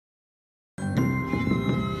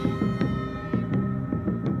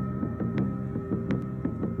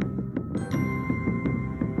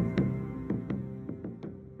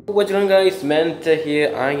What's going on, guys? Manta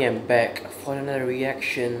here. I am back for another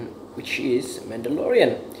reaction, which is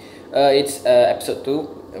Mandalorian. It's episode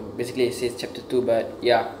 2. Basically it says chapter 2, but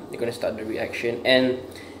yeah, we're gonna start the reaction. And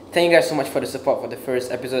thank you guys so much for the support for the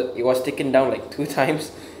first episode. It was taken down like 2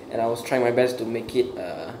 times, and I was trying my best to make it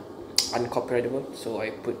uncopyrightable. So I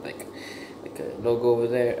put like a logo over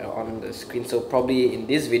there on the screen. So probably in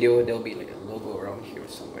this video there'll be like a logo around here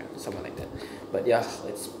somewhere, something like that. But yeah,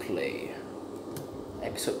 let's play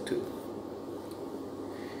episode 2.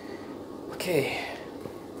 Okay.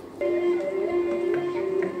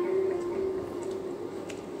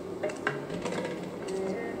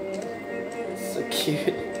 So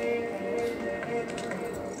cute.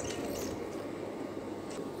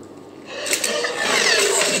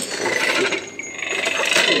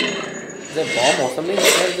 Is that a bomb or something?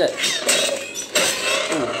 What is that?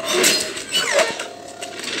 Ooh.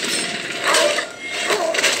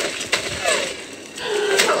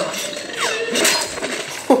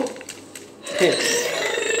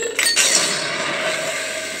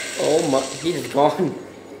 Oh my, he's gone.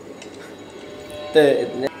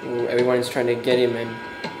 Everyone is trying to get him and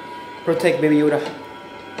protect baby Yoda.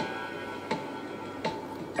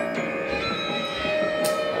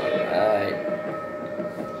 Alright.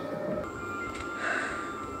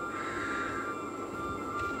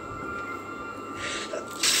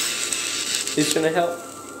 He's trying to help.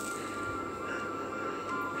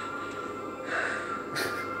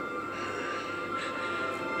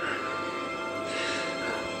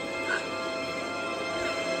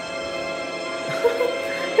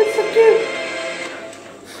 It's so cute.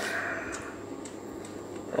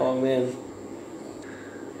 Oh man.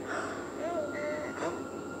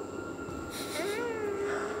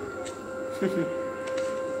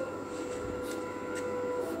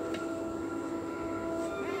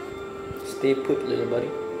 Stay put, little buddy.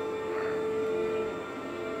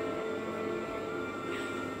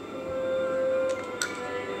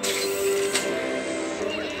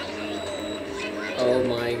 Oh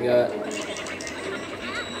my god.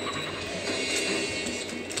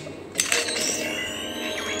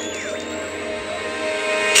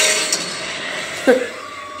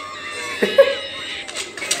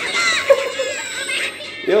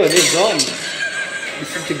 Yo, they're gone.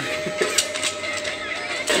 Disintegrate.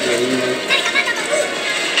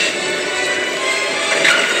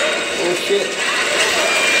 Oh shit.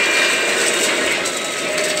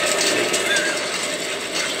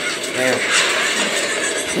 Damn.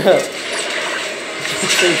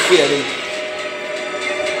 Same shit, I think.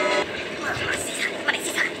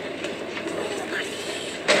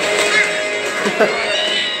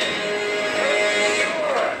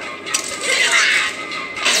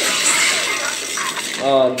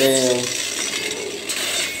 Oh damn.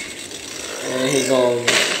 And he gone.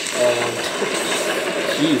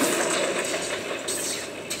 Jeez.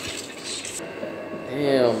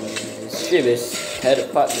 Damn, this ship is head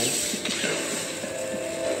apart, man.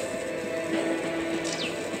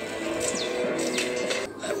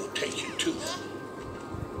 I will take you too.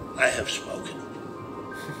 I have spoken.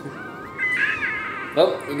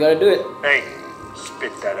 Oh, you gotta do it. Hey,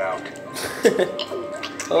 spit that out.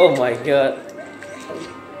 Oh my god.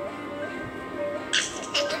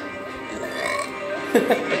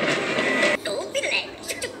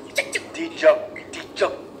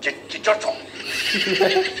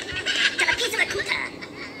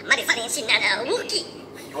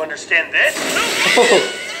 You understand this? Oh,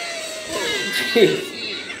 jeez.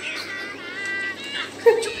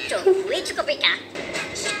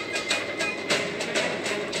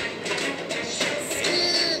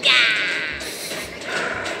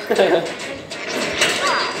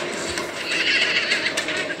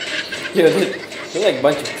 Yo, they're like a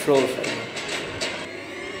bunch of trolls right now.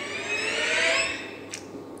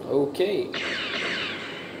 Okay.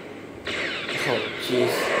 Oh,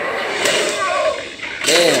 jeez.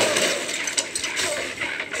 Damn.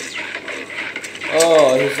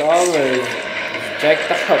 Oh, his armor is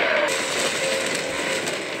jacked up.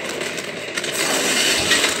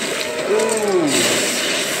 Ooh.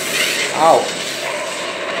 Ow.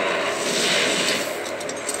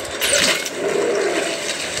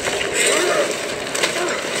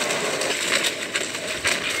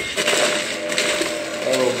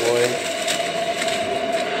 Oh boy.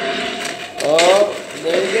 Oh,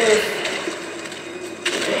 there it goes.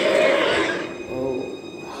 Oh.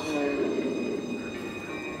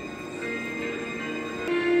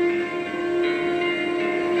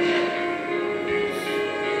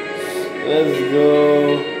 Let's go.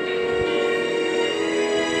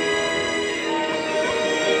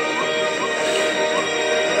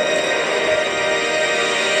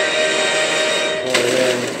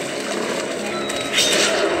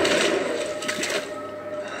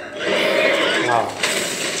 Wow.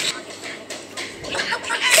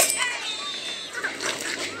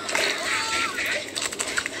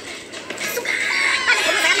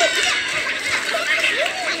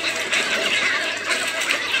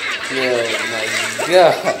 Oh my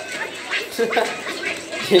god.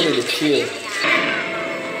 You need to chill.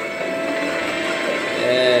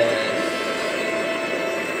 Yes.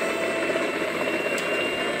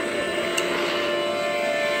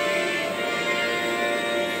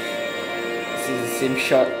 This is the same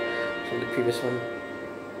shot from the previous one.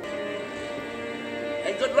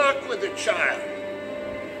 And good luck with the child.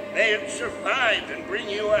 May it survive and bring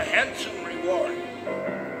you a handsome reward.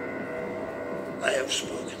 I have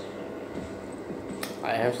spoken.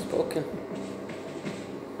 I have spoken.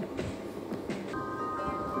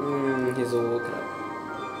 He's all woken up.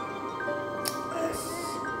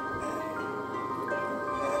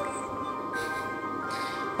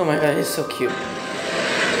 Oh my god, he's so cute.